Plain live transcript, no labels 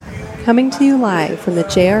Coming to you live from the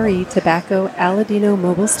JRE Tobacco Aladino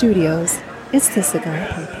Mobile Studios, it's the Cigar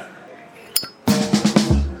Pulpit.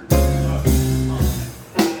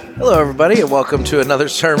 Hello, everybody, and welcome to another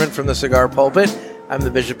sermon from the Cigar Pulpit. I'm the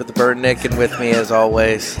Bishop of the Bird, Nick, and with me, as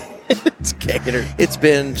always, It's Gator. it's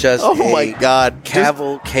been just my God.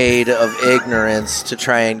 cavalcade of ignorance to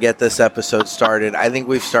try and get this episode started. I think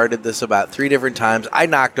we've started this about 3 different times. I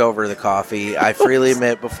knocked over the coffee. I freely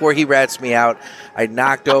admit, before he rats me out, I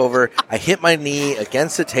knocked over, I hit my knee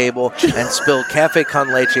against the table and spilled Cafe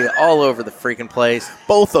Con Leche all over the freaking place.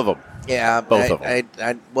 Both of them. Yeah, Both of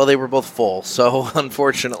them. Well, they were both full, so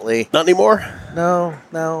unfortunately. Not anymore? No.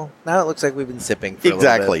 Now it looks like we've been sipping for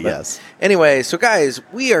Exactly, a little bit. yes. Anyway, so guys,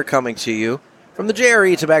 we are coming to you from the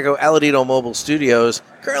JRE Tobacco Aladino Mobile Studios,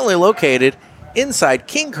 currently located inside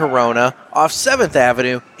King Corona off 7th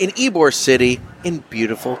Avenue in Ybor City in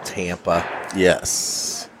beautiful Tampa.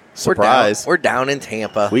 Yes. Surprise. We're down in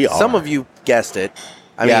Tampa. We are. Some of you guessed it.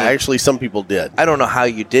 I mean, actually, some people did. I don't know how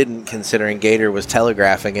you didn't, considering Gator was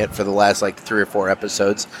telegraphing it for the last, 3 or 4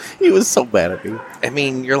 episodes. He was so mad at me. I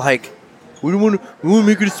mean, you're like, we want to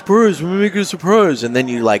make it a surprise. We want to make it a surprise. And then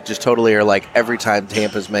you, just totally are every time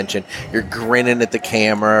Tampa's mentioned, you're grinning at the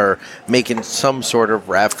camera or making some sort of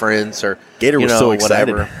reference or, Gator was so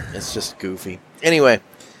excited. whatever. It's just goofy. Anyway,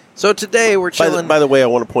 so today we're chilling. By the way, I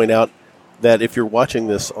want to point out that if you're watching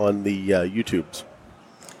this on the YouTubes,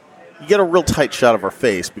 you get a real tight shot of our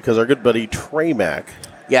face because our good buddy Trey Mac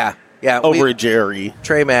over at Jerry.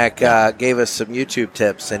 Trey Mac gave us some YouTube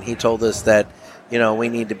tips, and he told us that, we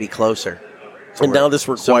need to be closer. So and now this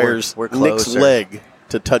requires we're Nick's closer. leg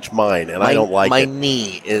to touch mine, and I don't like my it. My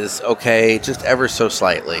knee is okay, just ever so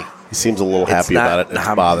slightly. He seems a little happy about it. It's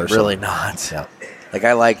I'm bothersome. Really not. Yeah.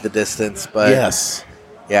 I like the distance, but yes.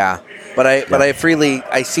 Yeah. But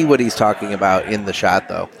I see what he's talking about in the shot,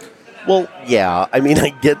 though. Well, yeah. I mean, I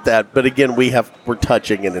get that, but again, we're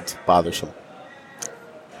touching, and it's bothersome.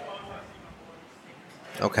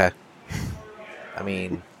 Okay. I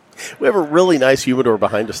mean, we have a really nice humidor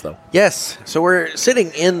behind us, though. Yes. So we're sitting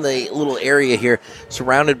in the little area here,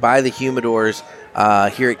 surrounded by the humidors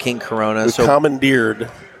here at King Corona. We commandeered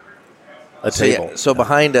a table. Yeah, so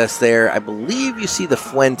behind us there, I believe you see the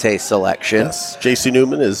Fuente selection. Yes. J.C.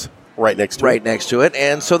 Newman is right next to it.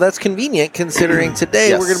 And so that's convenient considering today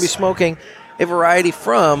Yes. we're going to be smoking a variety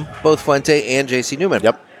from both Fuente and J.C. Newman.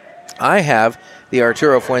 Yep. I have the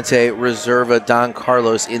Arturo Fuente Reserva Don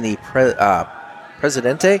Carlos in the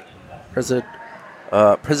Presidente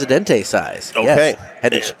size. Okay.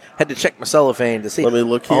 Yes. Had to check my cellophane to see. Let me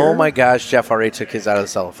look here. Oh my gosh, Jeff already took his out of the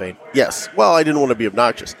cellophane. Yes. Well, I didn't want to be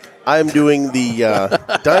obnoxious. I'm doing the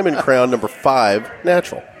Diamond Crown number 5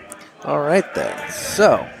 natural. All right then.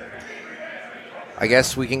 So I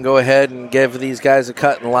guess we can go ahead and give these guys a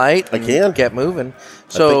cut and light. I can. Get moving.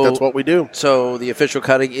 So, I think that's what we do. So the official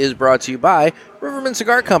cutting is brought to you by Riverman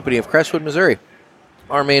Cigar Company of Crestwood, Missouri.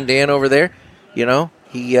 Our man Dan over there, he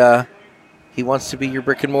wants to be your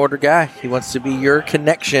brick and mortar guy. He wants to be your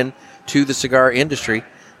connection to the cigar industry.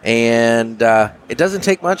 And it doesn't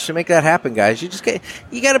take much to make that happen, guys.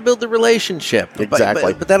 You got to build the relationship.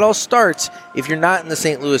 Exactly. But that all starts if you're not in the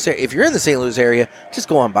St. Louis area. If you're in the St. Louis area, just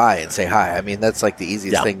go on by and say hi. I mean, that's the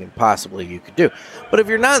easiest thing possibly you could do. But if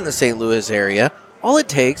you're not in the St. Louis area, all it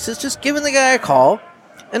takes is just giving the guy a call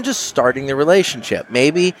and just starting the relationship.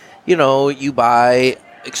 Maybe, you buy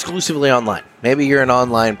exclusively online. Maybe you're an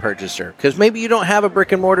online purchaser because maybe you don't have a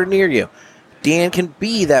brick and mortar near you. Dan can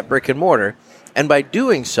be that brick and mortar. And by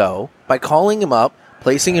doing so, by calling him up,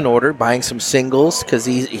 placing an order, buying some singles, because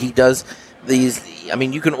he does these. I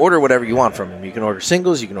mean, you can order whatever you want from him. You can order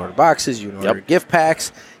singles, you can order boxes, you can order gift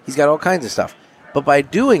packs. He's got all kinds of stuff. But by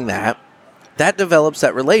doing that develops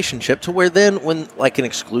that relationship to where then when an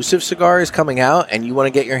exclusive cigar is coming out and you want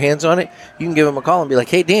to get your hands on it, you can give him a call and be like,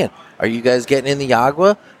 hey, Dan, are you guys getting in the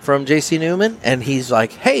Agua from J.C. Newman? And he's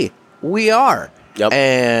like, hey, we are. Yep.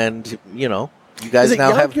 And, you guys is it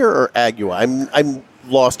now Yagua or Agua? I'm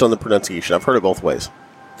lost on the pronunciation. I've heard it both ways.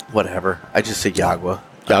 Whatever. I just say Yagua.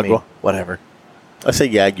 Yagua? Whatever. I say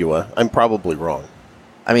Yagua. I'm probably wrong.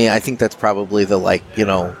 I mean, I think that's probably the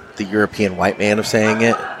the European white man of saying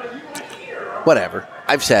it. Whatever.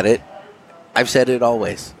 I've said it. I've said it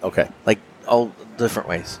always. Okay. All different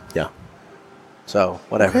ways. Yeah. So,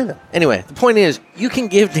 whatever. Okay, then. Anyway, the point is, you can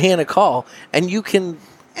give Dan a call, and you can,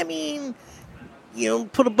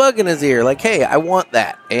 put a bug in his ear. Hey, I want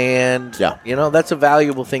that. And, that's a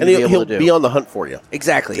valuable thing to be able to do. He'll be on the hunt for you.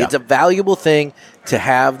 Exactly. Yeah. It's a valuable thing to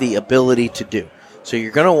have the ability to do. So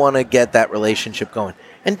you're going to want to get that relationship going.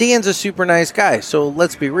 And Dan's a super nice guy. So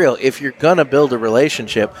let's be real. If you're going to build a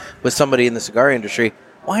relationship with somebody in the cigar industry,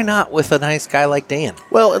 why not with a nice guy like Dan?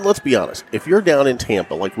 Well, and let's be honest. If you're down in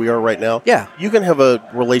Tampa like we are right now, you can have a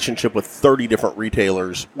relationship with 30 different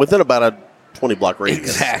retailers within about a 20-block radius.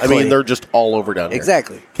 Exactly. I mean, they're just all over down here.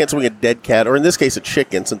 Exactly. Can't swing a dead cat, or in this case, a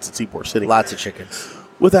chicken, since it's Ybor City. Lots of chickens.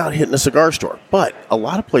 Without hitting a cigar store. But a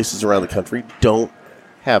lot of places around the country don't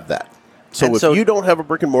have that. So if you don't have a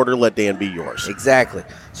brick and mortar, let Dan be yours. Exactly.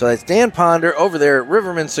 So that's Dan Ponder over there at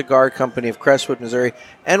Riverman Cigar Company of Crestwood, Missouri.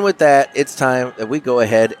 And with that, it's time that we go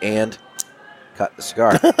ahead and cut the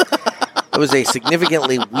cigar. It was a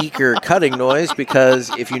significantly weaker cutting noise because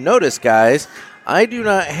if you notice, guys, I do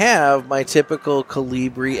not have my typical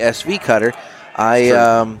Colibri SV cutter.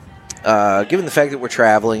 Given the fact that we're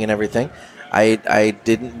traveling and everything, I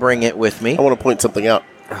didn't bring it with me. I want to point something out.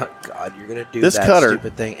 Oh, God, you're going to do this that cutter,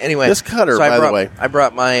 stupid thing. Anyway, this cutter, by the way. I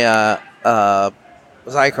brought my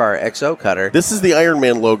Zycar XO cutter. This is the Iron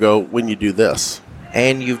Man logo when you do this.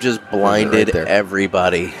 And you've just blinded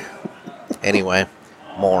everybody. Anyway,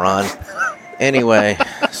 moron. Anyway,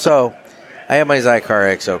 so I have my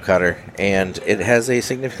Zycar XO cutter, and it has a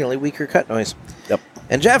significantly weaker cut noise. Yep.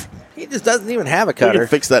 And Jeff, he just doesn't even have a cutter. We can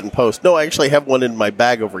fix that in post. No, I actually have one in my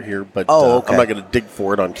bag over here, but I'm not going to dig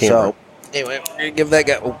for it on camera. So, anyway, we're going to give that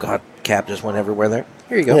guy... Oh, God, cap just went everywhere there.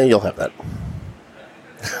 Here you go. Yeah, you'll have that.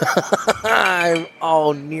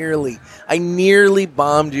 Nearly. I nearly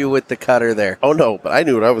bombed you with the cutter there. Oh, no, but I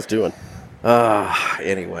knew what I was doing.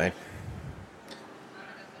 Anyway.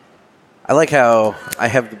 I like how I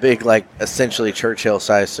have the big, essentially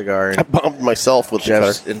Churchill-sized cigar. And I bombed myself with the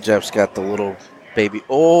cutter. And Jeff's got the little baby.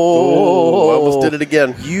 Oh, I almost did it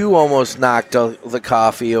again. You almost knocked the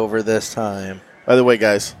coffee over this time. By the way,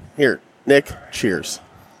 guys, here, Nick, cheers.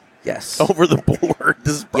 Yes. Over the board.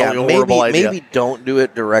 This is probably a horrible idea. Maybe don't do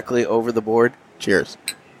it directly over the board. Cheers.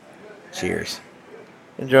 Cheers.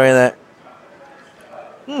 Enjoying that?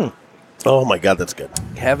 Oh, my God, that's good.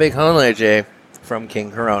 Have con leche from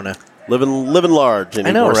King Corona. Living large in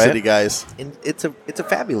Ybor City, guys. And it's a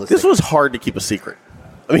fabulous This thing. was hard to keep a secret.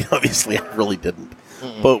 I mean, obviously, I really didn't.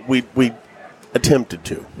 But we attempted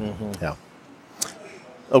to. Mm-hmm. Yeah.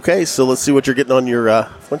 Okay, so let's see what you're getting on your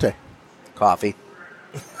Fuente. Coffee.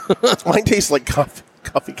 Mine tastes like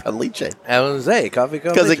coffee con leche. I was going to say, coffee con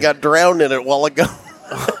leche. Because it got drowned in it a while ago.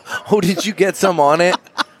 Oh, did you get some on it?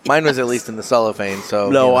 Mine was at least in the cellophane. So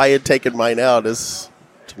no, I had taken mine out as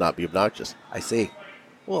to not be obnoxious. I see.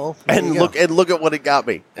 Well, and look at what it got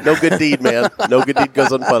me. No good deed, man. No good deed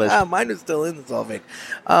goes unpunished. Mine was still in the cellophane.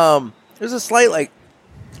 There's a slight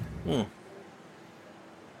kind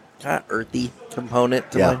of earthy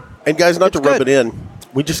component to mine. And guys, not to rub it in,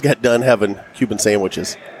 we just got done having Cuban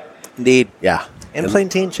sandwiches. Indeed. Yeah. And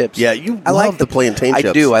plantain chips. Yeah, I love the plantain chips.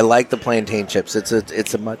 I do. I like the plantain chips. It's a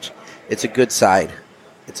good side.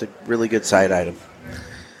 It's a really good side item.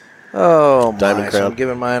 Oh, Diamond Crown. So I'm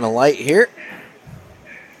giving mine a light here.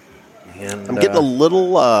 And I'm getting a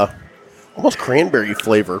little almost cranberry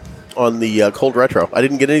flavor on the cold retro. I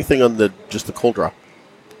didn't get anything on just the cold draw.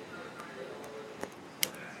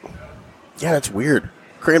 Yeah, that's weird.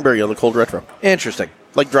 Cranberry on the cold retro. Interesting.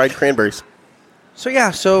 Like dried cranberries.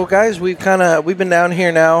 So guys, we've been down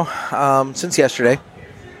here now since yesterday.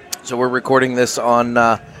 So we're recording this on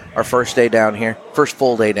our first day down here, first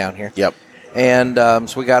full day down here. Yep. And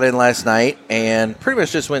so we got in last night and pretty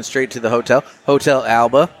much just went straight to the Hotel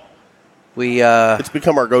Alba. It's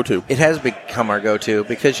become our go-to. It has become our go-to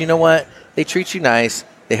because you know what? They treat you nice.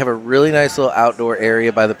 They have a really nice little outdoor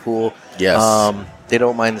area by the pool. Yes. They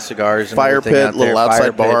don't mind the cigars and fire everything pit, out there. little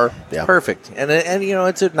outside bar. Yeah. Perfect. And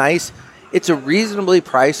it's a reasonably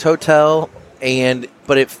priced hotel,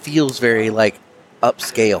 but it feels very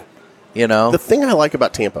upscale. You know, the thing I like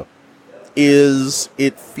about Tampa is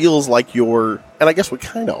it feels like and I guess we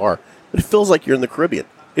kind of are, but it feels like you're in the Caribbean.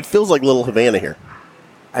 It feels like Little Havana here.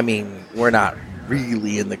 I mean, we're not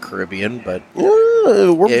really in the Caribbean, but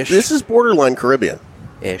this is borderline Caribbean.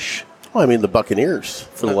 Ish. Well, I mean, the Buccaneers,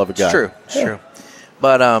 for the love of God. It's true.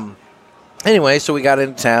 But anyway, so we got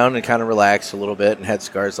into town and kind of relaxed a little bit and had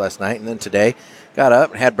cigars last night. And then today, got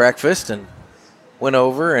up and had breakfast and went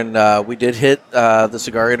over and we did hit the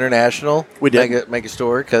Cigar International mega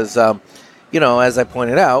store because, as I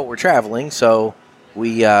pointed out, we're traveling. So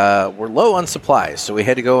we're low on supplies. So we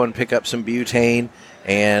had to go and pick up some butane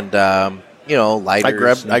and,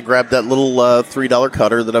 lighters. I grabbed that little $3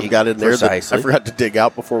 cutter that I've got in there that I forgot to dig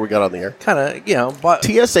out before we got on the air. Kind of,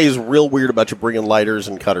 TSA is real weird about you bringing lighters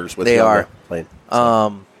and cutters with you. They are. Plane,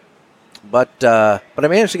 so. But I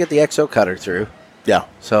managed to get the XO cutter through. Yeah.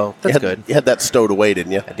 So that's good. You had that stowed away,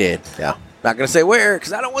 didn't you? I did. Yeah. Not going to say where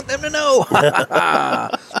because I don't want them to know.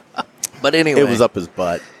 But anyway. It was up his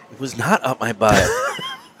butt. It was not up my butt.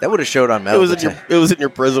 That would have showed on metal detectors. It was in your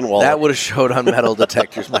prison wallet. That would have showed on metal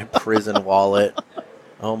detectors, my prison wallet.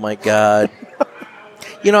 Oh, my God.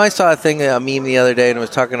 I saw a meme the other day, and it was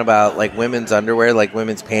talking about, like, women's underwear, like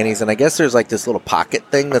women's panties. And I guess there's, like, this little pocket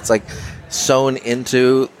thing that's, like, sewn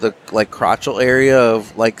into the, like, crotchal area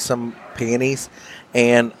of, like, some panties.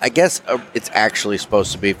 And I guess it's actually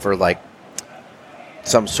supposed to be for, like,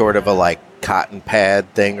 some sort of a, like, cotton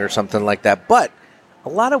pad thing or something like that. But a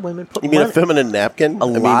lot of women put money. You mean a feminine napkin? A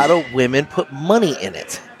lot of women put money in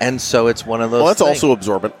it. And so it's one of those that's things. Also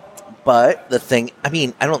absorbent. But the thing, I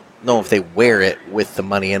don't know if they wear it with the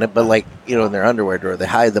money in it, but like, in their underwear drawer, they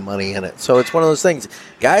hide the money in it. So it's one of those things.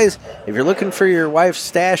 Guys, if you're looking for your wife's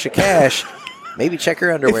stash of cash, maybe check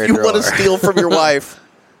her underwear drawer. If you want to steal from your wife.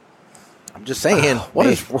 I'm just saying. What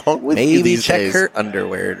is wrong with you these days? Maybe check her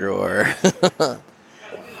underwear drawer.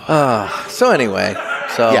 So anyway,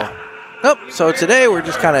 so today we're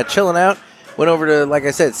just kind of chilling out. Went over to, like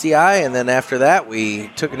I said, CI, and then after that we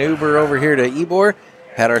took an Uber over here to Ybor,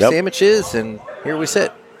 had our sandwiches, and here we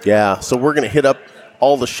sit. Yeah, so we're going to hit up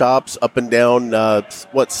all the shops up and down,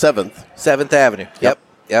 7th? 7th Avenue. Yep.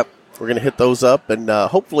 We're going to hit those up, and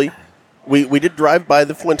hopefully we did drive by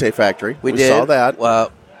the Fuente factory. We did. Saw that.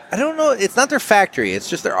 Well, I don't know. It's not their factory. It's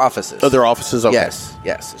just their offices. Oh, their offices? Okay.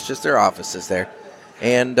 Yes. It's just their offices there.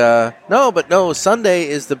 And Sunday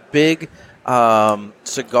is the big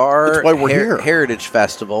cigar heritage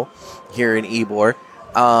festival here in Ybor.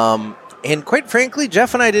 And quite frankly,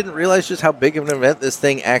 Jeff and I didn't realize just how big of an event this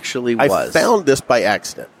thing actually was. I found this by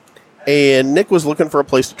accident. And Nick was looking for a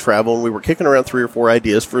place to travel, and we were kicking around 3 or 4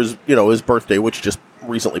 ideas for his birthday, which just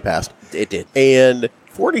recently passed. It did. And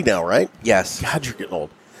 40 now, right? Yes. God, you're getting old.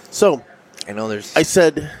 So I know there's. I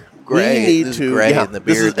said gray. We need to. Gray in the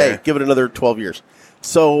beard. Hey, give it another 12 years.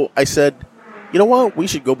 So I said, you know what? We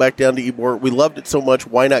should go back down to Ybor. We loved it so much.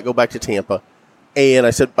 Why not go back to Tampa? And I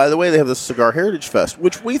said, by the way, they have this Cigar Heritage Fest,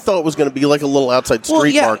 which we thought was going to be like a little outside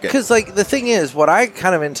street market. Because like the thing is, what I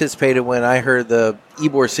kind of anticipated when I heard the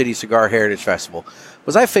Ybor City Cigar Heritage Festival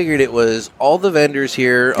was I figured it was all the vendors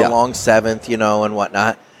here along 7th, and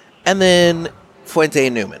whatnot, and then Fuente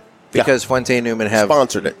and Newman. Because Fuente and Newman have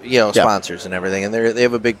sponsored it, sponsors and everything, and they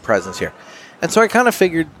have a big presence here. And so I kind of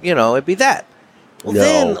figured, it'd be that. Well,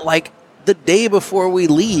 then, like the day before we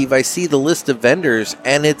leave, I see the list of vendors,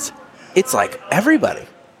 and it's like everybody.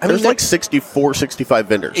 There's like 64, 65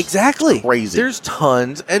 vendors. Exactly. Crazy. There's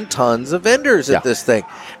tons and tons of vendors at this thing.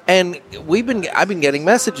 And I've been getting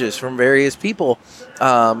messages from various people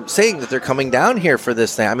saying that they're coming down here for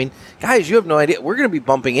this thing. I mean, guys, you have no idea. We're going to be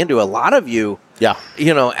bumping into a lot of you,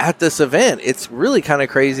 at this event. It's really kind of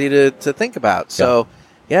crazy to think about. So,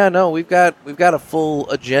 we've got a full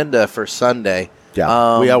agenda for Sunday.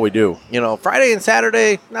 Yeah, we do. Friday and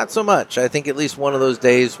Saturday, not so much. I think at least one of those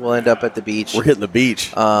days we'll end up at the beach. We're hitting the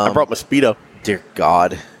beach. I brought my Speedo. Dear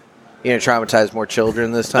God. You're going to traumatize more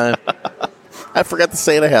children this time? I forgot the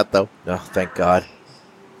Santa hat, though. Oh, thank God.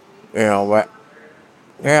 You know what?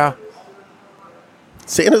 Yeah.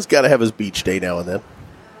 Santa's got to have his beach day now and then.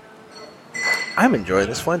 I'm enjoying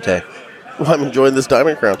this Fuente. Well, I'm enjoying this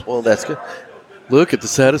Diamond Crown. Well, that's good. Look at the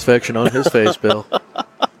satisfaction on his face, Bill.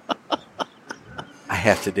 I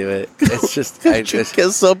have to do it. It's just I just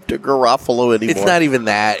kiss up to Garofalo anymore. It's not even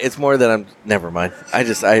that. It's more that I'm. Never mind.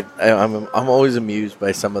 I'm always amused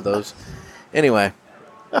by some of those. Anyway.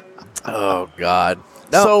 Oh God.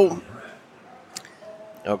 No.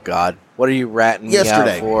 Oh God. What are you ratting me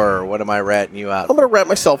out for? Or what am I ratting you out? I'm going to rat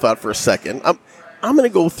myself out for a second. I'm going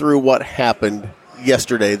to go through what happened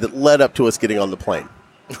yesterday that led up to us getting on the plane.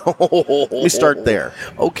 Let me start there.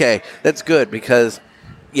 Okay, that's good because.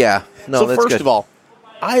 Yeah. No. So first of all.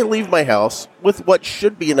 I leave my house with what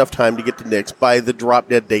should be enough time to get to Nick's by the drop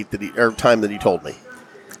dead date time that he told me.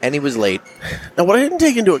 And he was late. Now, what I didn't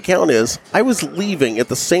take into account is I was leaving at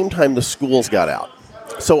the same time the schools got out.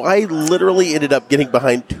 So I literally ended up getting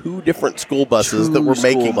behind 2 different school buses that were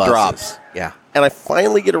making drops. Yeah. And I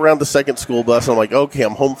finally get around the second school bus, and I'm like, okay,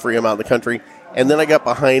 I'm home free, I'm out in the country. And then I got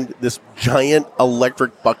behind this giant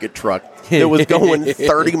electric bucket truck that was going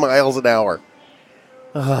 30 miles an hour.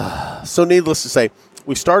 So needless to say,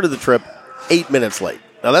 we started the trip 8 minutes late.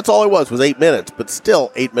 Now, that's all it was 8 minutes, but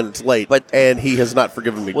still 8 minutes late, and he has not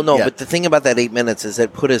forgiven me yet. But the thing about that 8 minutes is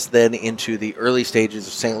it put us then into the early stages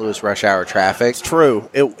of St. Louis rush hour traffic. It's true.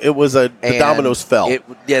 It was the dominoes fell.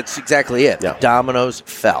 That's exactly it. Yeah. The dominoes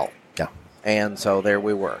fell. Yeah. And so there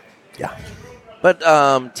we were. Yeah. But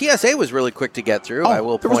TSA was really quick to get through, I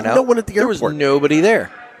will point out. There was no one at the airport. There was nobody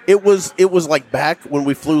there. It was like back when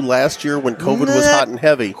we flew last year when COVID was hot and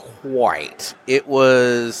heavy. Quite. It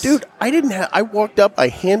was... Dude, I walked up, I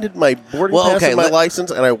handed my boarding pass and my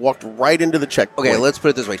license, and I walked right into the checkpoint. Okay, let's put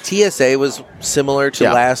it this way. TSA was similar to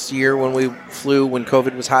last year when we flew when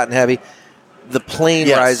COVID was hot and heavy. The plane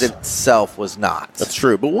rise itself was not. That's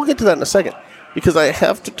true, but we'll get to that in a second because I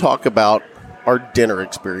have to talk about our dinner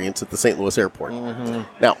experience at the St. Louis airport.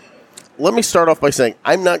 Mm-hmm. Now, let me start off by saying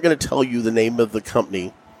I'm not going to tell you the name of the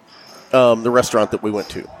company, the restaurant that we went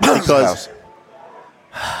to. Because,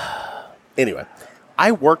 anyway,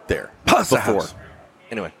 I worked there before.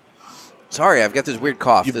 Anyway, sorry, I've got this weird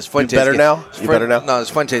cough. You Fuente's better now? You better now? No,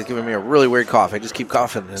 this Fuente's giving me a really weird cough. I just keep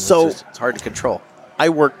coughing, and it's hard to control. I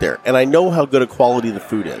work there, and I know how good a quality the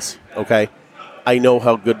food is, okay? I know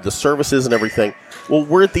how good the service is and everything. Well,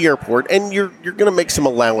 we're at the airport, and you're going to make some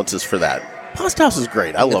allowances for that. Pasta House is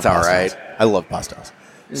great. I love Pasta House. I love Pasta House.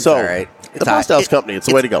 It's all right. The Pasta House company, it's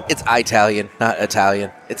the way to go. It's Italian, not Italian.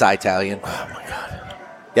 It's Italian. Oh, my God.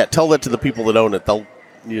 Yeah, tell that to the people that own it. They'll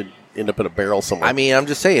end up in a barrel somewhere. I mean, I'm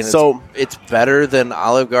just saying, it's better than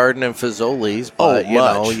Olive Garden and Fazoli's, but,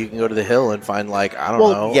 you can go to the Hill and find, I don't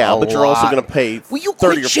know. Yeah, but you're also going to pay 30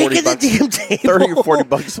 or 40 bucks. Damn table. 30 or 40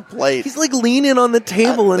 bucks a plate. He's, leaning on the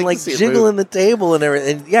table and, jiggling the table and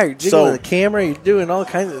everything. And, yeah, you're jiggling the camera. You're doing all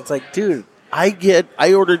kinds of... It's like, dude.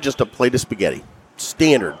 I ordered just a plate of spaghetti.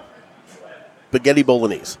 Standard. Spaghetti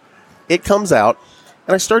bolognese. It comes out,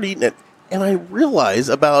 and I start eating it, and I realize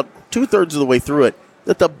about 2/3 of the way through it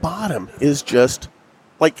that the bottom is just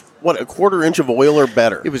a 1/4 inch of oil or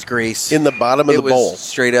better. It was grease in the bottom of the bowl. It was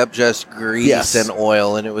straight up just grease and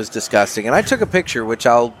oil, and it was disgusting. And I took a picture, which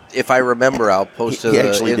if I remember, I'll post to the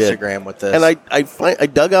Instagram with this. And I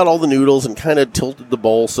dug out all the noodles and kind of tilted the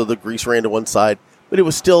bowl so the grease ran to one side, but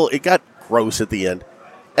it got gross at the end.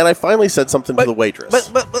 And I finally said something to the waitress.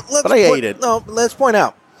 But I ate it. No, let's point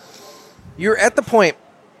out. You're at the point,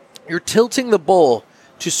 you're tilting the bowl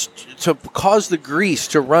to cause the grease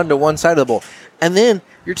to run to one side of the bowl. And then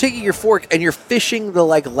you're taking your fork and you're fishing the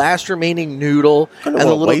last remaining noodle and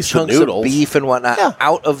the little chunks of beef and whatnot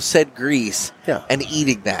out of said grease and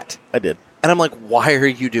eating that. I did. And I'm like, why are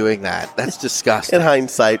you doing that? That's disgusting. In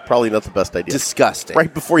hindsight, probably not the best idea. Disgusting.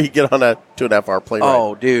 Right before you get on a 2.5-hour plane ride.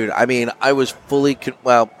 Oh, dude. I mean, I was fully...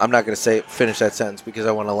 I'm not going to finish that sentence because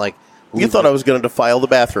I want to, You thought I was going to defile the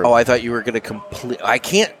bathroom. Oh, I thought you were going to I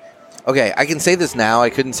can't... Okay, I can say this now. I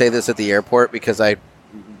couldn't say this at the airport because I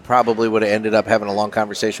probably would have ended up having a long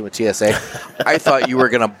conversation with TSA. I thought you were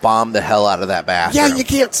going to bomb the hell out of that bathroom. Yeah, you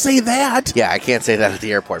can't say that. Yeah, I can't say that at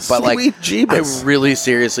the airport. But Sweet Jeebus. I really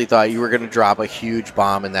seriously thought you were going to drop a huge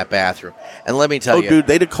bomb in that bathroom. And let me tell you. Oh, dude,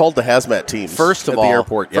 they'd have called the hazmat teams at the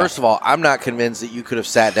airport. First of all, I'm not convinced that you could have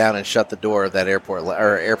sat down and shut the door of that airport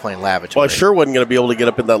or airplane lavatory. Well, I sure wasn't going to be able to get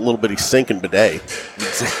up in that little bitty sink and bidet.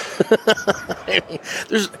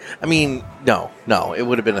 No, it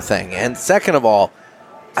would have been a thing. And second of all,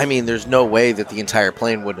 there's no way that the entire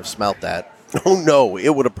plane wouldn't have smelt that. Oh, no, it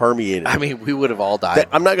would have permeated. We would have all died.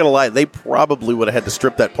 I'm not going to lie. They probably would have had to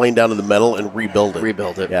strip that plane down to the metal and rebuild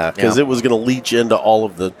it. Yeah, because it was going to leach into all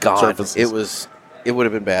of the surfaces. It would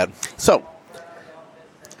have been bad. So,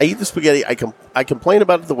 I eat the spaghetti. I complain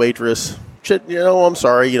about it to the waitress. Shit, I'm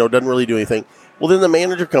sorry. Doesn't really do anything. Well, then the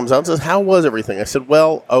manager comes out and says, how was everything? I said,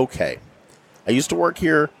 well, okay. I used to work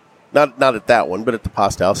here. Not at that one, but at the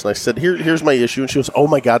Pasta House. And I said, here's my issue. And she goes, oh,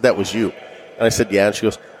 my God, that was you. And I said, yeah. And she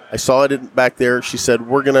goes, I saw it back there. She said,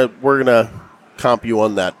 we're gonna comp you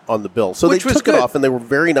on the bill. So Which they took it off, and they were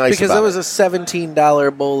very nice because about it. Because that was a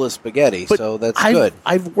 $17 bowl of spaghetti, so that's good.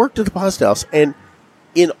 I've worked at the Pasta House, and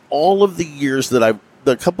in all of the years that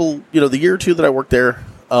the year or two that I worked there,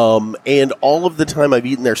 and all of the time I've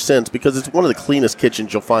eaten there since, because it's one of the cleanest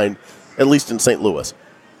kitchens you'll find, at least in St. Louis.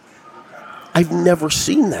 I've never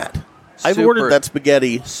seen that. I've ordered that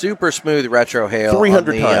spaghetti. Super smooth retro hail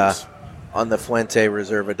 300 times. On the Fuente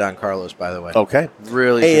Reserva Don Carlos, by the way. Okay.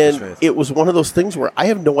 Really super smooth. It was one of those things where I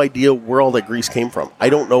have no idea where all that grease came from. I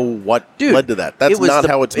don't know what led to that. That's not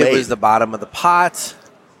how it's made. It was the bottom of the pot,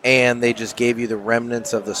 and they just gave you the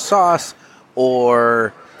remnants of the sauce,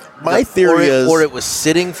 or... My theory is... Or it was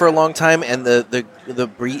sitting for a long time, and the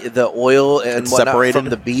oil and whatnot from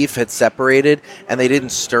the beef had separated, and they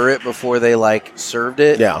didn't stir it before they, served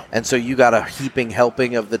it. Yeah. And so you got a heaping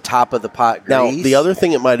helping of the top of the pot grease. Now, the other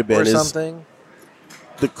thing it might have been is... something.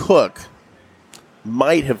 The cook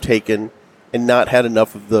might have taken and not had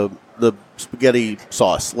enough of the spaghetti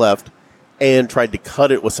sauce left and tried to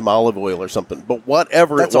cut it with some olive oil or something. But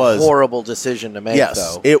whatever That's it was... That's a horrible decision to make,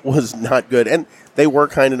 yes, though. It was not good. And they were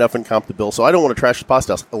kind enough and comped the bill, so I don't want to trash the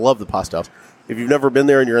Pasta House. I love the Pasta House. If you've never been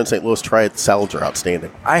there and you're in St. Louis, try it. The salads are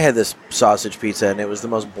outstanding. I had this sausage pizza, and it was the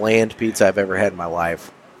most bland pizza I've ever had in my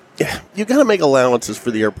life. Yeah, you got to make allowances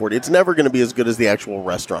for the airport. It's never going to be as good as the actual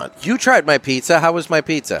restaurant. You tried my pizza. How was my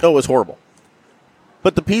pizza? No, it was horrible.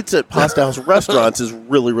 But the pizza at Pasta House restaurants is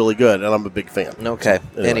really, really good, and I'm a big fan. Okay.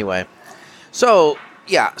 So, anyway. So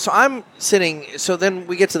I'm sitting. So then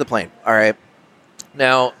we get to the plane. All right.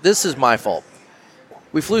 Now, this is my fault.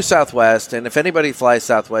 We flew Southwest, and if anybody flies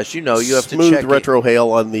Southwest, you have to smooth check retro hail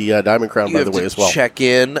on the Diamond Crown, by the way, as well. Check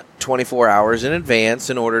in 24 hours in advance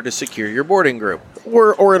in order to secure your boarding group.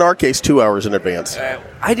 Or in our case, 2 hours in advance.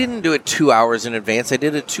 I didn't do it 2 hours in advance. I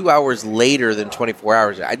did it 2 hours later than 24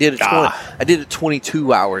 hours. I did it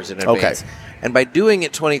 22 hours in advance. Okay. And by doing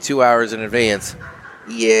it 22 hours in advance,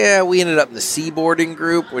 we ended up in the C boarding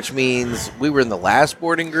group, which means we were in the last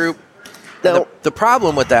boarding group. Now, the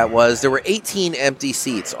problem with that was there were 18 empty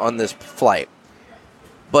seats on this flight,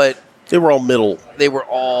 but they were all middle. They were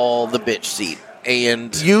all the bitch seat.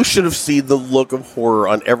 And you should have seen the look of horror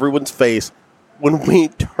on everyone's face when we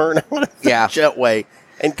turn out of the jetway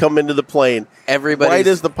and come into the plane. Right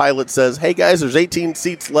as the pilot says, "Hey guys, there's 18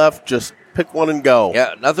 seats left. Just pick one and go."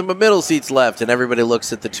 Yeah, nothing but middle seats left. And everybody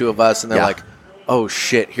looks at the two of us and they're like, "Oh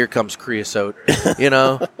shit, here comes creosote,"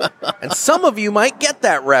 And some of you might get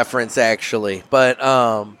that reference actually, but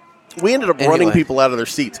we ended up running people out of their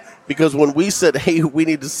seats because when we said, "Hey, we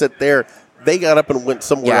need to sit there," they got up and went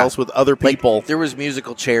somewhere else with other people. Like, there was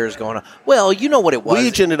musical chairs going on. Well, you know what it was. We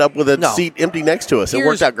each ended up with a seat empty next to us. It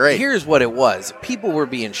worked out great. Here's what it was. People were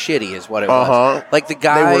being shitty, is what it was. Like the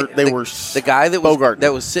guy, the guy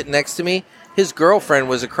that was sitting next to me. His girlfriend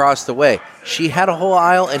was across the way. She had a whole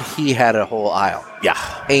aisle, and he had a whole aisle. Yeah.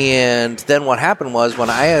 And then what happened was when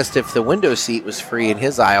I asked if the window seat was free in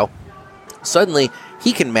his aisle, suddenly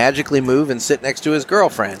he can magically move and sit next to his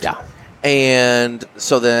girlfriend. Yeah. And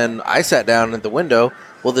so then I sat down at the window.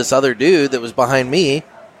 Well, this other dude that was behind me,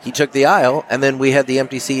 he took the aisle, and then we had the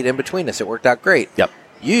empty seat in between us. It worked out great. Yep.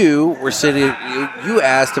 You were sitting. You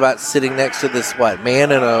asked about sitting next to this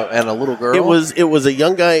man and a little girl. It was a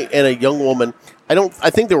young guy and a young woman.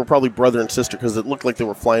 I think they were probably brother and sister because it looked like they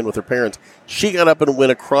were flying with their parents. She got up and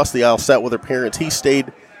went across the aisle, sat with her parents. He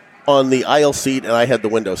stayed on the aisle seat, and I had the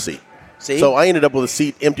window seat. See? So I ended up with a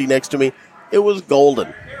seat empty next to me. It was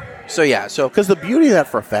golden. So because the beauty of that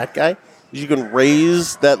for a fat guy is you can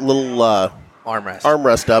raise that little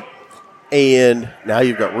armrest up, and now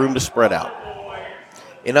you've got room to spread out.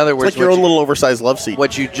 In other words, it's like your own little oversized love seat.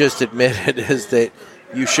 What you just admitted is that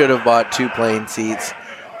you should have bought 2 plane seats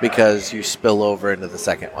because you spill over into the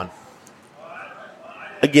second one.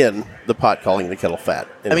 Again, the pot calling the kettle fat.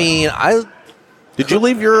 Anyway. I mean, Did you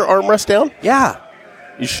leave your armrest down? Yeah.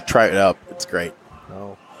 You should try it up. It's great.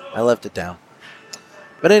 No, I left it down.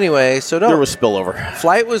 But anyway, there was spillover.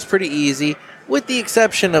 Flight was pretty easy, with the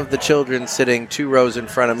exception of the children sitting 2 rows in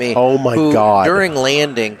front of me. Oh, my God. During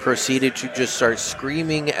landing, proceeded to just start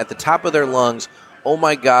screaming at the top of their lungs, "Oh,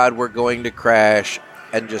 my God, we're going to crash,"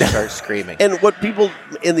 and just start screaming. And what people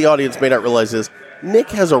in the audience may not realize is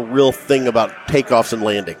Nick has a real thing about takeoffs and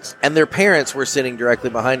landings. And their parents were sitting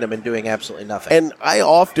directly behind him and doing absolutely nothing. And I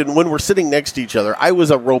often, when we're sitting next to each other, I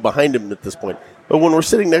was a row behind him at this point, but when we're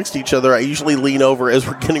sitting next to each other, I usually lean over as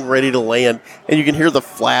we're getting ready to land, and you can hear the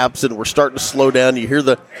flaps, and we're starting to slow down. You hear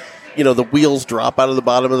the wheels drop out of the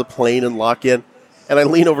bottom of the plane and lock in. And I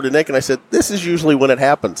lean over to Nick, and I said, "This is usually when it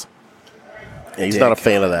happens." Yeah, he's not a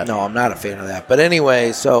fan of that. No, I'm not a fan of that. But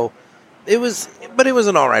anyway, so it was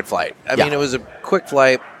an all right flight. I mean, it was a quick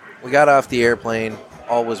flight. We got off the airplane.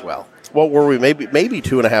 All was well. What were we? Maybe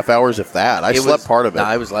 2.5 hours, if that. I slept part of it. No,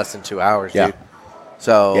 it was less than 2 hours, dude.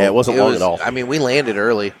 So it wasn't long at all. I mean, we landed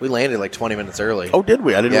early. We landed like 20 minutes early. Oh, did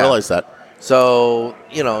we? I didn't realize that. So,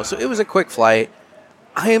 so it was a quick flight.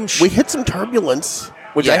 We hit some turbulence,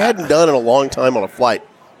 which I hadn't done in a long time on a flight.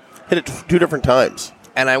 Hit it 2 different times.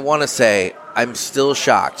 And I want to say, I'm still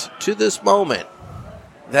shocked to this moment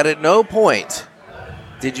that at no point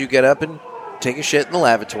did you get up and take a shit in the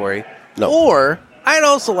lavatory. No. Or, I'd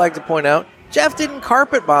also like to point out, Jeff didn't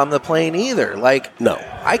carpet bomb the plane either. No.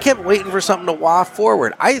 I kept waiting for something to waft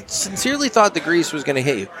forward. I sincerely thought the grease was going to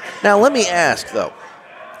hit you. Now, let me ask, though.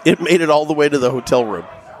 It made it all the way to the hotel room.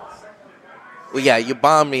 Well, yeah, you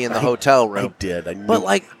bombed me in the hotel room. I did.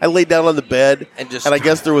 I laid down on the bed, and I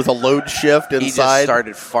guess there was a load shift inside. He just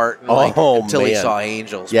started farting until he saw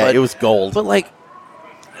angels. Yeah, it was gold. But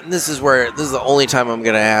and this is the only time I'm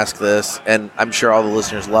going to ask this, and I'm sure all the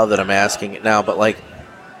listeners love that I'm asking it now, but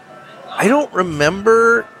I don't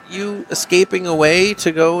remember you escaping away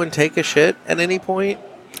to go and take a shit at any point.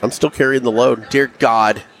 I'm still carrying the load. Dear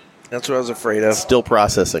God. That's what I was afraid of. Still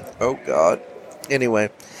processing. Oh, God. Anyway.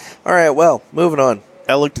 All right, well, moving on.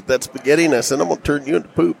 I looked at that spaghetti and I said, I'm going to turn you into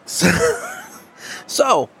poop.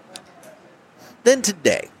 So, then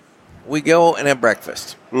today, we go and have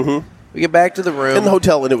breakfast. Mm-hmm. We get back to the room. In the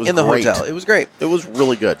hotel, and it was in the great. hotel. It was great. It was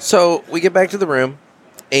really good. So, we get back to the room,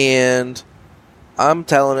 and I'm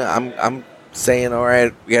telling it, I'm saying, all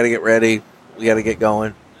right, we got to get ready. We got to get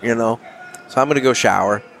going, you know. So, I'm going to go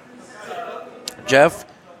shower. Jeff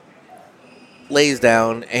lays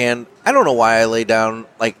down, and I don't know why I lay down,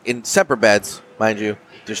 like, in separate beds, mind you.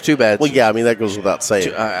 There's 2 beds. Well, yeah, I mean, that goes without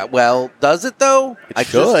saying. Well, does it, though?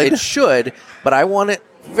 It should, but I want it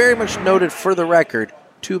very much noted for the record,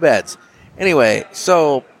 2 beds. Anyway,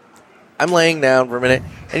 so I'm laying down for a minute,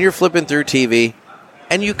 and you're flipping through TV,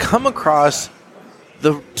 and you come across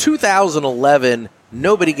the 2011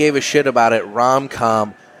 nobody gave a shit about it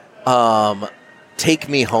rom-com Take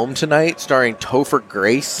Me Home Tonight, starring Topher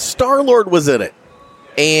Grace. Star-Lord was in it.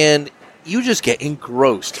 And you just get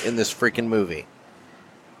engrossed in this freaking movie.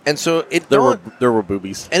 And so there were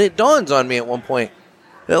boobies. And it dawns on me at one point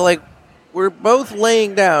that, like, we're both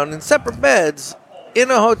laying down in separate beds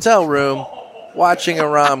in a hotel room watching a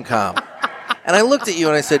rom-com. And I looked at you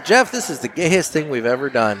and I said, Jeff, this is the gayest thing we've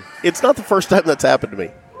ever done. It's not the first time that's happened to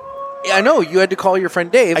me. Yeah, I know. You had to call your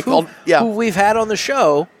friend Dave, who we've had on the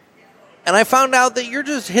show. And I found out that you're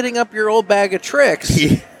just hitting up your old bag of tricks.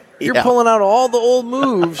 You're pulling out all the old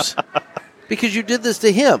moves because you did this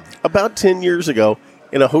to him. About 10 years ago,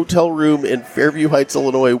 in a hotel room in Fairview Heights,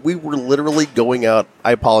 Illinois, we were literally going out.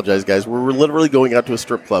 I apologize, guys. We were literally going out to a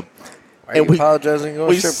strip club. Why are you apologizing? Go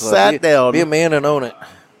to a strip club. Sat down. Be a man and own it.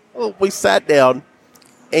 Well, we sat down,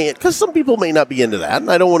 and because some people may not be into that,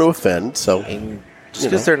 and I don't want to offend, so... Just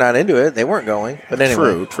because they're not into it, they weren't going. But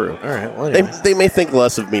anyway. True. All right, well, anyway. They may think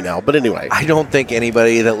less of me now, but anyway. I don't think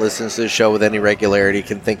anybody that listens to the show with any regularity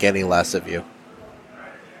can think any less of you.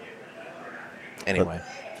 Anyway.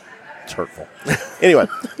 It's hurtful. Anyway,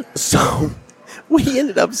 so we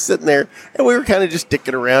ended up sitting there, and we were kind of just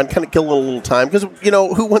dicking around, kind of killing a little time, because,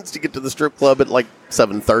 who wants to get to the strip club at like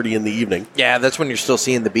 7:30 in the evening? Yeah, that's when you're still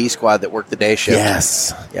seeing the B squad that work the day shift.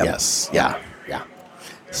 Yes. Yep. Yes. Yeah.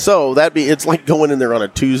 So it's like going in there on a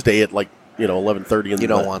Tuesday at like 11:30 in the morning. You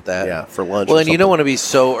don't want that. Yeah, for lunch. Well, and you don't want to be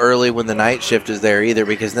so early when the night shift is there either,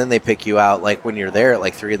 because then they pick you out like when you're there at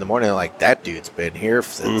like 3 in the morning. They're like, that dude's been here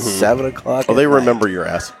since 7 o'clock. Oh, they remember your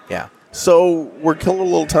ass. Yeah. So we're killing a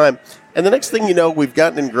little time, and the next thing you know, we've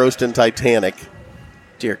gotten engrossed in Titanic.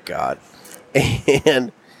 Dear God.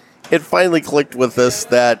 And it finally clicked with us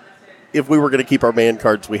that if we were going to keep our man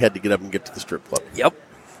cards, we had to get up and get to the strip club. Yep.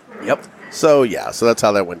 So that's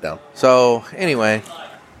how that went down. So anyway,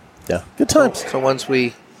 yeah, good times. So once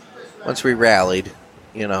we rallied,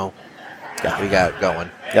 we got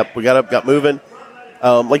going. Yep, we got up, got moving.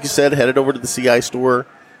 Like you said, headed over to the CI store,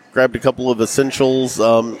 grabbed a couple of essentials.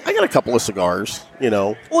 I got a couple of cigars.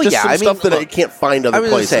 Stuff that I can't find other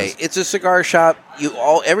places. I was going to say, it's a cigar shop.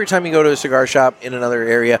 Every time you go to a cigar shop in another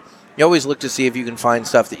area, you always look to see if you can find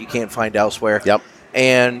stuff that you can't find elsewhere. Yep.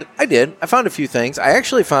 And I did. I found a few things. I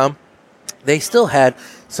actually found they still had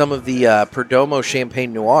some of the Perdomo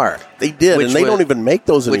Champagne Noir. They did, and they don't even make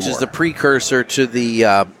those anymore. Which is the precursor to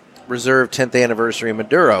the Reserve 10th Anniversary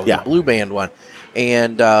Maduro, the Blue Band one.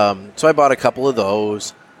 And so I bought a couple of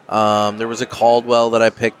those. There was a Caldwell that I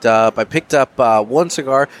picked up. I picked up one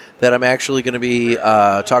cigar that I'm actually going to be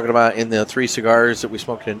talking about in the 3 cigars that we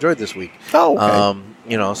smoked and enjoyed this week. Oh,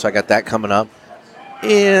 okay. So I got that coming up.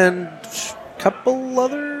 And couple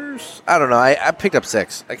others. I don't know. I picked up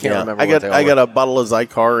 6. I can't remember. I got a bottle of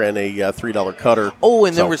Zycar and a $3 cutter. Oh,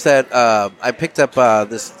 and there was that. I picked up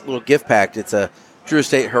this little gift pack. It's a Drew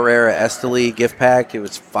Estate Herrera Esteli gift pack. It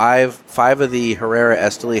was five of the Herrera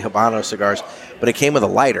Esteli Habano cigars, but it came with a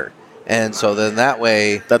lighter, and so then that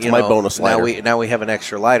way that's my bonus lighter. Now we have an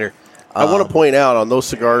extra lighter. I want to point out on those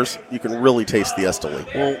cigars, you can really taste the Esteli.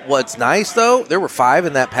 Well, what's nice though, there were 5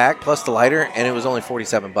 in that pack plus the lighter, and it was only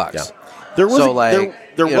 $47. Yeah. There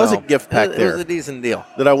was a gift pack there. It was a decent deal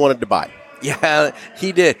that I wanted to buy. Yeah,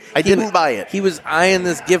 he did. I didn't buy it. He was eyeing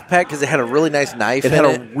this gift pack because it had a really nice knife. It had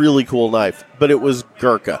a really cool knife, but it was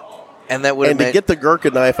Gurkha. And that would have to get the Gurkha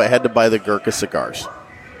knife, I had to buy the Gurkha cigars.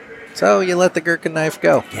 So you let the Gurkha knife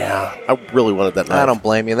go. Yeah, I really wanted that knife. I don't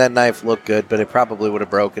blame you. That knife looked good, but it probably would have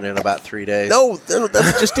broken in about 3 days. No,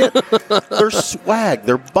 that's just it. Their swag,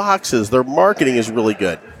 their boxes, their marketing is really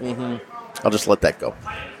good. Mm-hmm. I'll just let that go.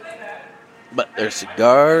 But their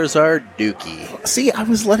cigars are dookie. See, I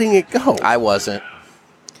was letting it go. I wasn't.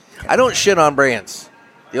 I don't shit on brands.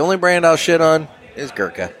 The only brand I'll shit on is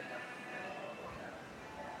Gurkha.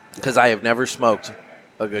 Because I have never smoked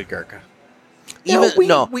a good Gurkha. We did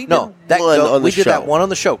that one on the show. That one on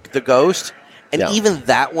the show. The Ghost And even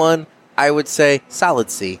that one, I would say solid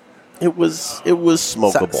C. It was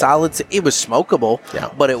smokable. Solid C. It was smokable, Yeah.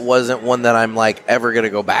 but it wasn't one that I'm like ever going to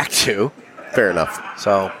go back to. Fair enough.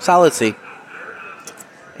 So, solid C.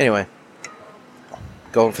 Anyway,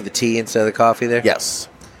 going for the tea instead of the coffee there? Yes.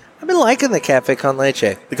 I've been liking the Cafe Con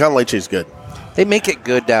Leche. The con leche is good. They make it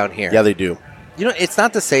good down here. Yeah, they do. You know, it's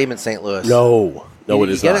not the same in St. Louis. No, it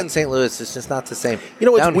is You get not. it in St. Louis, it's just not the same. You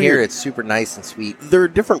know, it's down weird. here, it's super nice and sweet. There are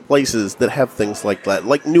different places that have things like that,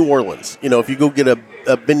 like New Orleans. You know, if you go get a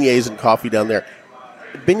beignets and coffee down there,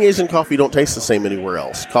 beignets and coffee don't taste the same anywhere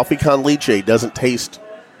else. Coffee con leche doesn't taste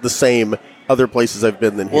the same other places I've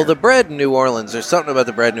been than here. Well, the bread in New Orleans, there's something about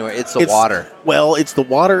the bread in New Orleans. It's the water. Well, it's the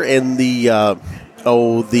water and the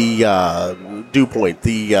dew point.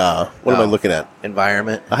 What am I looking at?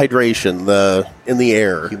 Environment. The hydration, in the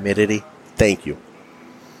air. Humidity. Thank you.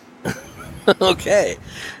 Okay.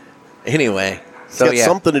 Anyway. It's got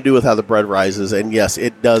something to do with how the bread rises, and yes,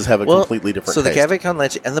 it does have a completely different taste. So the taste. Cafe Con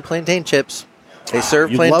Leche and the plantain chips, they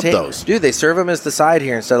serve you plantain. love those. Dude, they serve them as the side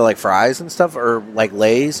here instead of like fries and stuff, or like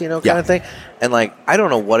Lay's, kind of thing. And like, I don't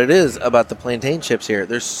know what it is about the plantain chips here.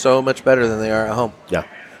 They're so much better than they are at home. Yeah.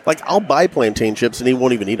 Like, I'll buy plantain chips, and he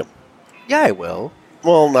won't even eat them. Yeah, I will.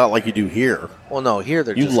 Well, not like you do here. Well, no, here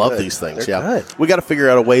they're You just love good. these things, They're good. We got to figure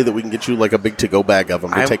out a way that we can get you like a big to-go bag of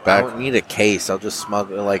them to take back. I don't need a case. I'll just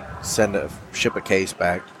ship a case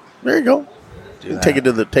back. There you go. Take it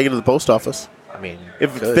to the post office. I mean,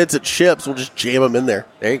 if it fits at ships, we'll just jam them in there.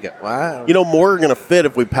 There you go. Wow. You know, more are going to fit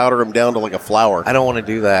if we powder them down to like a flour. I don't want to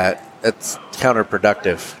do that. That's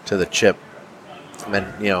counterproductive to the chip,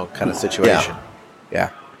 kind of situation. Yeah.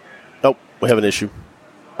 Oh, we have an issue.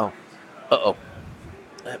 Oh. Uh-oh.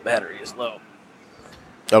 That battery is low.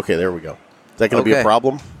 Okay, there we go. Is that going to be a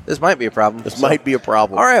problem? This might be a problem. This might be a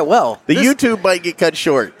problem. All right, well. YouTube might get cut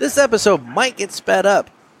short. This episode might get sped up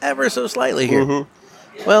ever so slightly here.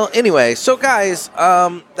 Mm-hmm. Well, anyway, so guys,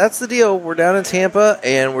 that's the deal. We're down in Tampa,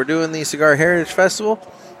 and we're doing the Cigar Heritage Festival.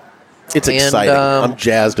 It's exciting. I'm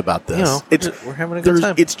jazzed about this. We're having a good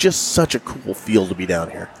time. It's just such a cool feel to be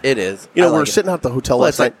down here. It is. We're sitting out at the hotel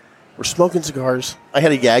last night. We're smoking cigars. I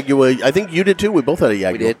had a Yagua. I think you did too. We both had a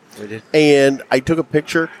Yagua. We did. And I took a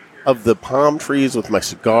picture of the palm trees with my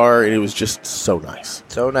cigar, and it was just so nice.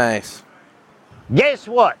 So nice. Guess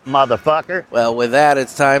what, motherfucker? Well, with that,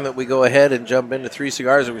 it's time that we go ahead and jump into 3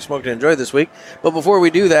 cigars that we smoked and enjoyed this week. But before we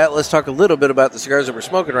do that, let's talk a little bit about the cigars that we're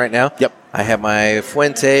smoking right now. Yep. I have my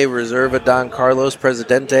Fuente Reserva Don Carlos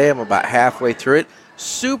Presidente. I'm about halfway through it.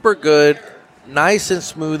 Super good, nice and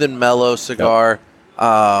smooth and mellow cigar. Yep.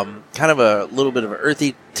 Kind of a little bit of an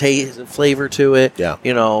earthy taste flavor to it. Yeah.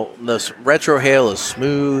 The retrohale is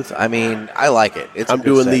smooth. I mean, I like it. I'm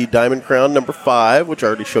doing the Diamond Crown number 5, which I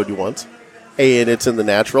already showed you once. And it's in the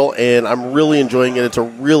natural, and I'm really enjoying it. It's a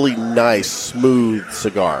really nice, smooth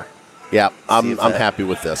cigar. Yeah, I'm happy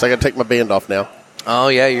with this. I got to take my band off now. Oh,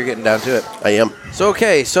 yeah, you're getting down to it. I am.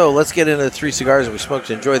 So let's get into the 3 cigars that we smoked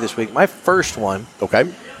and enjoyed this week. My first one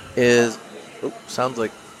is, sounds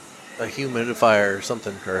like a humidifier or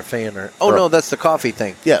something, or a fan. No, that's the coffee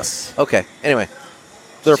thing. Yes. Okay, anyway.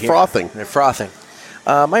 They're frothing. They're frothing.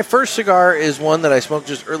 My first cigar is one that I smoked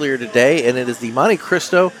just earlier today, and it is the Monte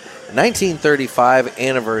Cristo 1935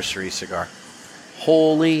 Anniversary cigar.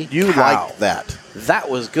 Holy cow. You liked that. That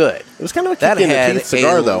was good. It was kind of a kick-in-the-teeth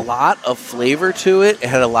cigar, though. It had a lot of flavor to it. It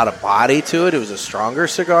had a lot of body to it. It was a stronger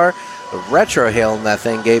cigar. The retrohale in that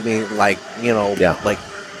thing gave me, like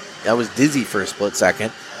I was dizzy for a split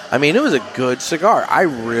second. I mean, it was a good cigar. I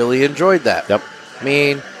really enjoyed that. Yep. I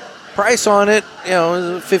mean, price on it, it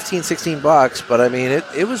was $15, $16, but I mean,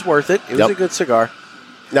 it was worth it. It was a good cigar.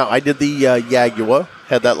 Now, I did the Yagua,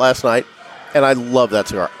 had that last night, and I love that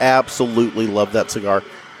cigar. Absolutely love that cigar.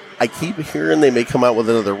 I keep hearing they may come out with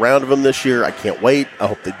another round of them this year. I can't wait. I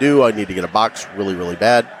hope they do. I need to get a box really, really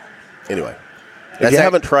bad. Anyway, if you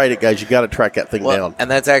haven't tried it, guys, you got to track that thing down. And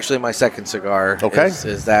that's actually my second cigar. Okay.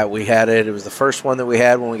 Is that we had it. It was the first one that we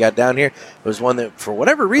had when we got down here. It was one that, for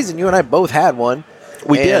whatever reason, you and I both had one.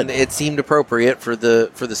 We did. And it seemed appropriate for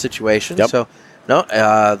the situation. Yep. So,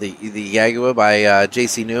 the Yagua by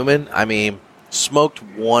J.C. Newman, I mean, smoked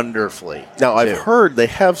wonderfully. Now, I've heard they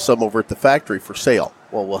have some over at the factory for sale.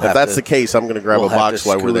 Well, if that's the case, I'm going to grab a box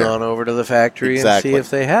while we're there. We'll on over to the factory and see if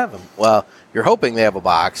they have them. Well, you're hoping they have a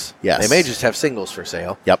box. Yes. They may just have singles for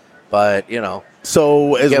sale. Yep. But,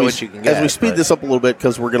 So as we speed this up a little bit,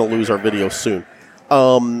 because we're going to lose our video soon,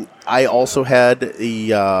 I also had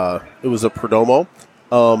it was a Perdomo,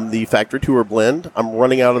 the factory tour blend. I'm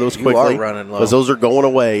running out of those quickly. You are running low. Because those are going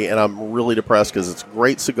away, and I'm really depressed because it's a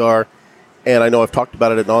great cigar. And I know I've talked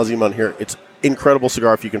about it ad nauseum on here. It's incredible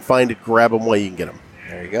cigar. If you can find it, grab them while you can get them.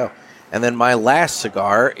 There you go. And then my last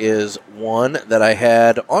cigar is one that I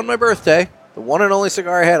had on my birthday, the one and only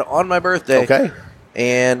cigar I had on my birthday. Okay.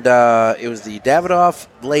 And it was the Davidoff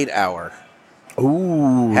Late Hour.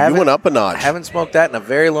 Ooh, you went up a notch. Haven't smoked that in a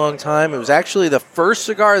very long time. It was actually the first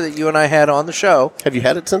cigar that you and I had on the show. Have you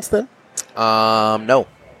had it since then? No.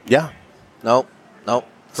 Yeah. Nope.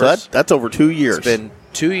 So that's over 2 years. It's been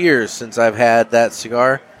 2 years since I've had that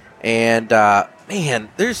cigar. And, man,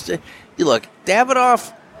 look,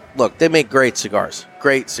 Davidoff, they make great cigars.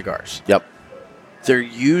 Great cigars. Yep. They're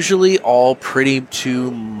usually all pretty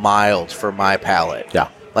too mild for my palate. Yeah.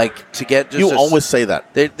 Like, to get just... You always say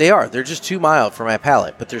that. They are. They're just too mild for my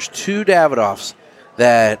palate. But there's two Davidoffs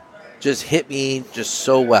that just hit me just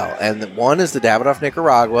so well. And one is the Davidoff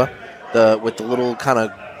Nicaragua, with the little kind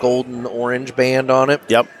of golden orange band on it.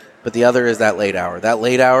 Yep. But the other is that Late Hour. That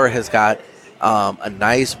Late Hour has got a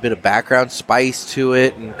nice bit of background spice to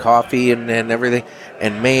it and coffee and everything.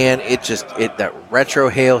 And, man, that retro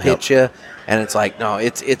hail hits you. And it's like, no,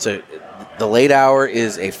 the Late Hour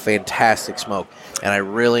is a fantastic smoke. And I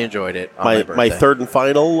really enjoyed it on my birthday. My third and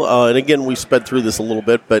final, and again, we sped through this a little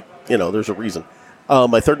bit, but, there's a reason.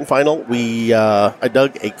 My third and final, I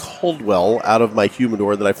dug a Caldwell out of my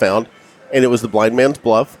humidor that I found, and it was the Blind Man's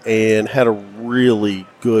Bluff, and had a really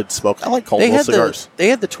good smoke. I like Caldwell cigars. They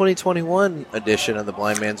had the 2021 edition of the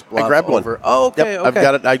Blind Man's Bluff. I grabbed one. Oh, okay, Yep, okay.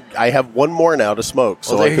 I've got it. I have one more now to smoke,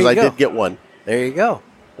 because I did get one. There you go.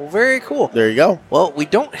 Well, very cool. There you go. Well, we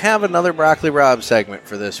don't have another Broccoli Rob segment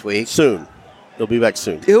for this week. Soon. He'll be back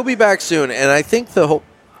soon. He'll be back soon, and I think the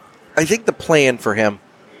plan for him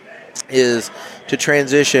is to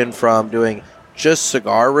transition from doing just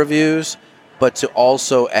cigar reviews, but to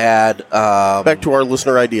also add back to our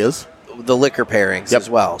listener ideas, the liquor pairings as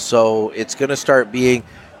well. So it's going to start being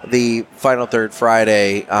the Final Third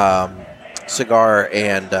Friday cigar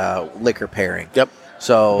and liquor pairing. Yep.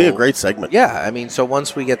 So be a great segment. Yeah, I mean, so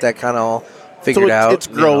once we get that kind of all figured out, it's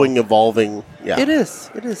growing, evolving. Yeah, it is,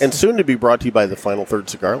 and soon to be brought to you by the Final Third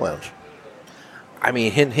Cigar Lounge. I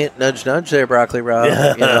mean, hint, hint, nudge, nudge there, Broccoli Rob.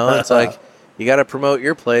 It's like you got to promote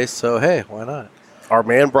your place, so hey, why not? Our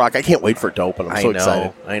man Brock, I can't wait for it to open. I'm so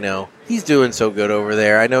excited. I know. He's doing so good over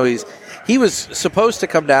there. I know he was supposed to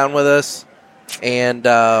come down with us, and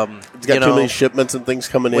he's got too many shipments and things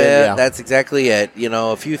coming in. Yeah, that's exactly it.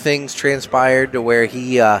 A few things transpired to where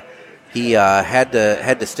he had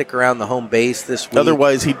to stick around the home base this week.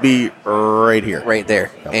 Otherwise, he'd be right here, right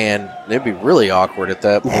there, and it'd be really awkward at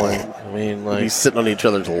that point. I mean, we'd be sitting on each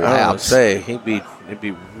other's laps. I would say it'd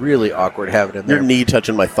be really awkward having him there. Your knee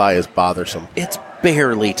touching my thigh is bothersome. It's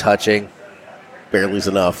barely touching. Barely's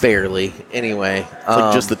enough. Barely. Anyway, it's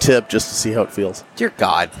like just the tip, just to see how it feels. Dear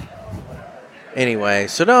God. Anyway,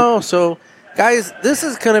 so guys, this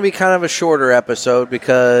is going to be kind of a shorter episode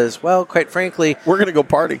because, well, quite frankly, we're going to go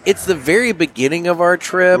party. It's the very beginning of our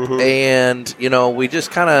trip, and we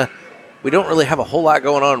just we don't really have a whole lot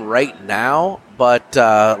going on right now. But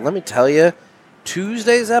let me tell you,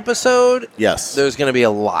 Tuesday's episode, yes, there's going to be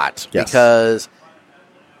a lot because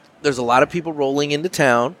there's a lot of people rolling into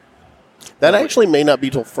town. That actually may not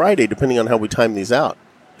be till Friday, depending on how we time these out.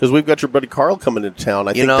 Because we've got your buddy Carl coming into town.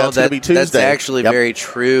 I think that's going to be Tuesday. That's actually very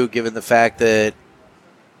true, given the fact that,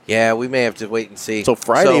 we may have to wait and see. So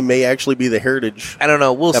Friday may actually be the Heritage I don't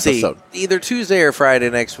know. We'll episode. See. Either Tuesday or Friday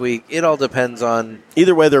next week. It all depends on...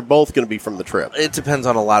 Either way, they're both going to be from the trip. It depends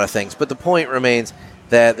on a lot of things. But the point remains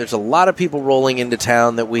that there's a lot of people rolling into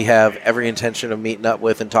town that we have every intention of meeting up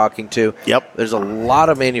with and talking to. Yep. There's a lot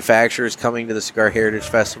of manufacturers coming to the Cigar Heritage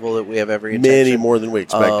Festival that we have every intention Many more than we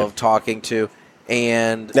expected. Of talking to.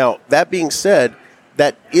 And now, that being said,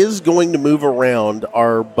 that is going to move around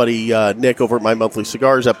our buddy Nick over at My Monthly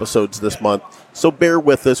Cigars episodes this month. So bear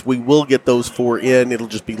with us. We will get those 4 in. It'll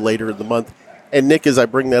just be later in the month. And Nick, as I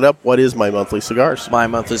bring that up, what is My Monthly Cigars? My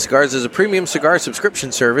Monthly Cigars is a premium cigar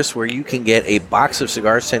subscription service where you can get a box of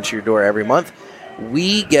cigars sent to your door every month.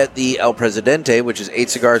 We get the El Presidente, which is 8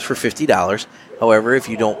 cigars for $50. However, if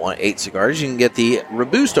you don't want 8 cigars, you can get the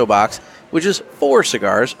Robusto box, which is 4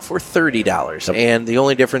 cigars for $30. Yep. And the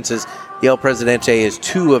only difference is the El Presidente is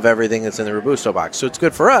 2 of everything that's in the Robusto box. So it's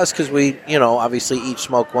good for us because we, obviously each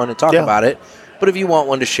smoke one and talk about it. But if you want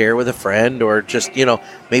one to share with a friend or just,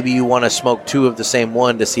 maybe you want to smoke 2 of the same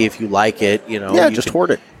one to see if you like it, just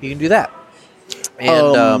hoard it. You can do that.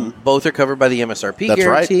 And both are covered by the MSRP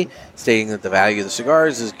guarantee, stating that the value of the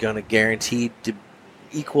cigars is going to guarantee to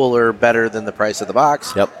equal or better than the price of the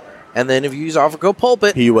box. Yep. And then if you use offer code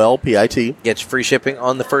PULPIT, PULPIT, get you free shipping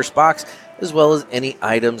on the first box, as well as any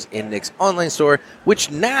items in Nick's online store,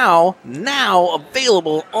 which now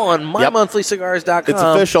available on mymonthlycigars.com. It's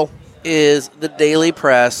official. is the Daily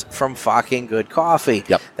Press from Fucking Good Coffee.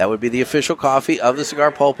 Yep. That would be the official coffee of the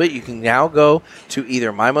Cigar Pulpit. You can now go to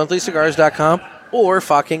either mymonthlycigars.com or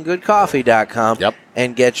fuckinggoodcoffee.com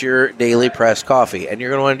and get your Daily Press coffee. And you're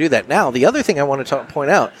going to want to do that. Now, the other thing I want to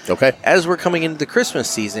point out, as we're coming into the Christmas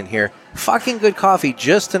season here, Fucking Good Coffee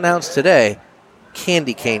just announced today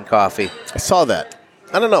candy cane coffee. I saw that.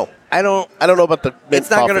 I don't know. I don't know about the mint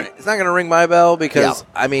coffee. It's not gonna ring my bell because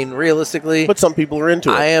I mean, realistically, but some people are into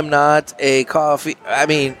it. I am not a coffee. I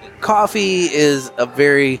mean, coffee is a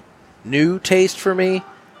very new taste for me.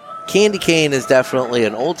 Candy cane is definitely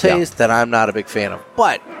an old taste that I'm not a big fan of.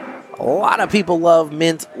 But a lot of people love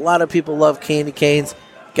mint. A lot of people love candy canes.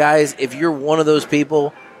 Guys, if you're one of those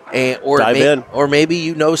people, or maybe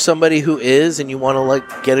you know somebody who is, and you want to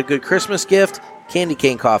get a good Christmas gift, candy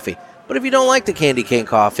cane coffee. But if you don't like the candy cane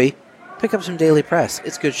coffee, pick up some Daily Press.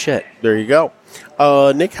 It's good shit. There you go.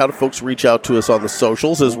 Nick, how do folks reach out to us on the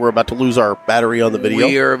socials as we're about to lose our battery on the video?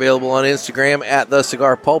 We are available on Instagram at The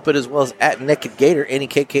Cigar Pulpit as well as at Naked Gator,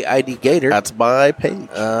 NEKKID Gator. That's my page.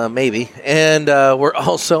 Maybe. And we're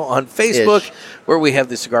also on Facebook where we have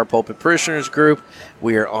the Cigar Pulpit Parishioners Group.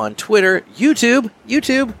 We are on Twitter, YouTube.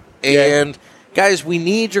 And guys, we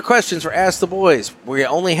need your questions for Ask the Boys. We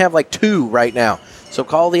only have 2 right now. So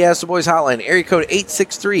call the Ask the Boys hotline, area code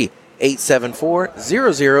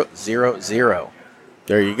 863-874-0000.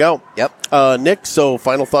 There you go. Yep. Nick, so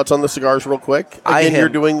final thoughts on the cigars real quick. Again, you're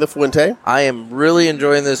doing the Fuente. I am really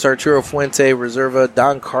enjoying this Arturo Fuente Reserva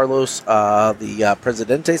Don Carlos, the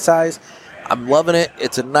Presidente size. I'm loving it.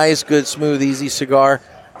 It's a nice, good, smooth, easy cigar,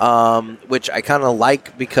 which I kind of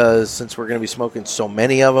like because since we're going to be smoking so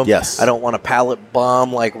many of them, I don't want a palate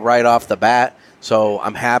bomb right off the bat. So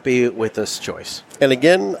I'm happy with this choice. And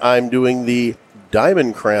again, I'm doing the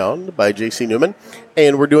Diamond Crown by J.C. Newman,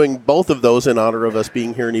 and we're doing both of those in honor of us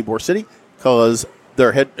being here in Ybor City because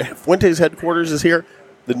Fuente's headquarters is here.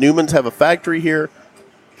 The Newmans have a factory here.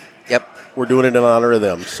 Yep. We're doing it in honor of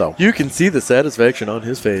them. So you can see the satisfaction on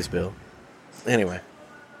his face, Bill. Anyway.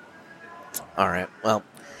 All right. Well,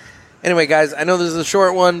 anyway, guys, I know this is a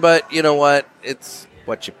short one, but you know what? It's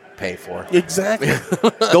what you pay for. Exactly.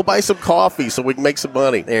 Go buy some coffee so we can make some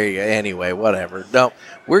money. There you go. Anyway, whatever. No,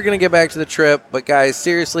 we're going to get back to the trip. But, guys,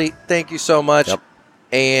 seriously, thank you so much. Yep.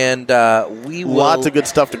 And we will... Lots of good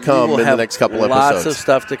stuff to come in the next couple episodes. Lots of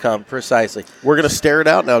stuff to come, precisely. We're going to stare it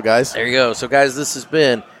out now, guys. There you go. So, guys, this has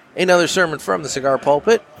been another sermon from the Cigar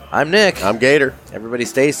Pulpit. I'm Nick. I'm Gator. Everybody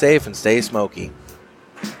stay safe and stay smoky.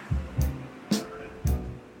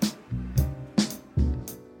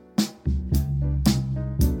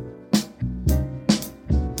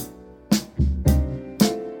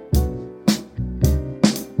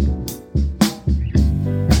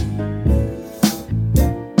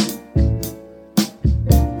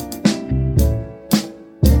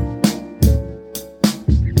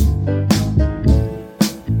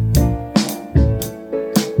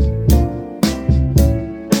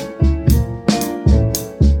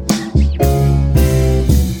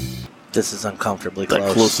 This is uncomfortably close.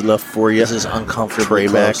 That close enough for you? This is uncomfortably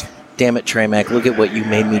close. Damn it, Trey Mac. Look at what you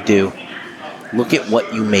made me do. Look at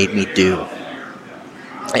what you made me do.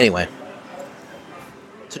 Anyway.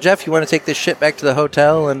 So, Jeff, you want to take this shit back to the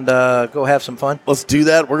hotel and go have some fun? Let's do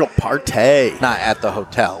that. We're going to partay. Not at the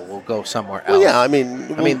hotel. We'll go somewhere else. Well, yeah, I mean,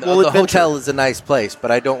 the hotel is a nice place, but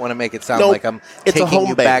I don't want to make it sound like I'm taking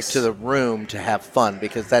you back to the room to have fun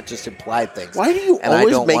because that just implied things. Why do you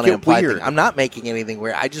always make it weird? I'm not making anything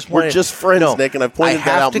weird. I just We're just friends, Nick, and I've pointed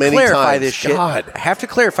that out many times. I have to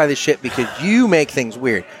clarify this shit because you make things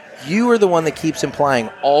weird. You are the one that keeps implying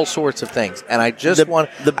all sorts of things, and I just I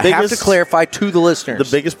have to clarify to the listeners.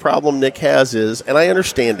 The biggest problem Nick has is, and I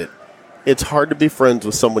understand it, it's hard to be friends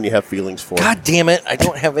with someone you have feelings for. God damn it, I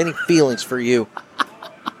don't have any feelings for you.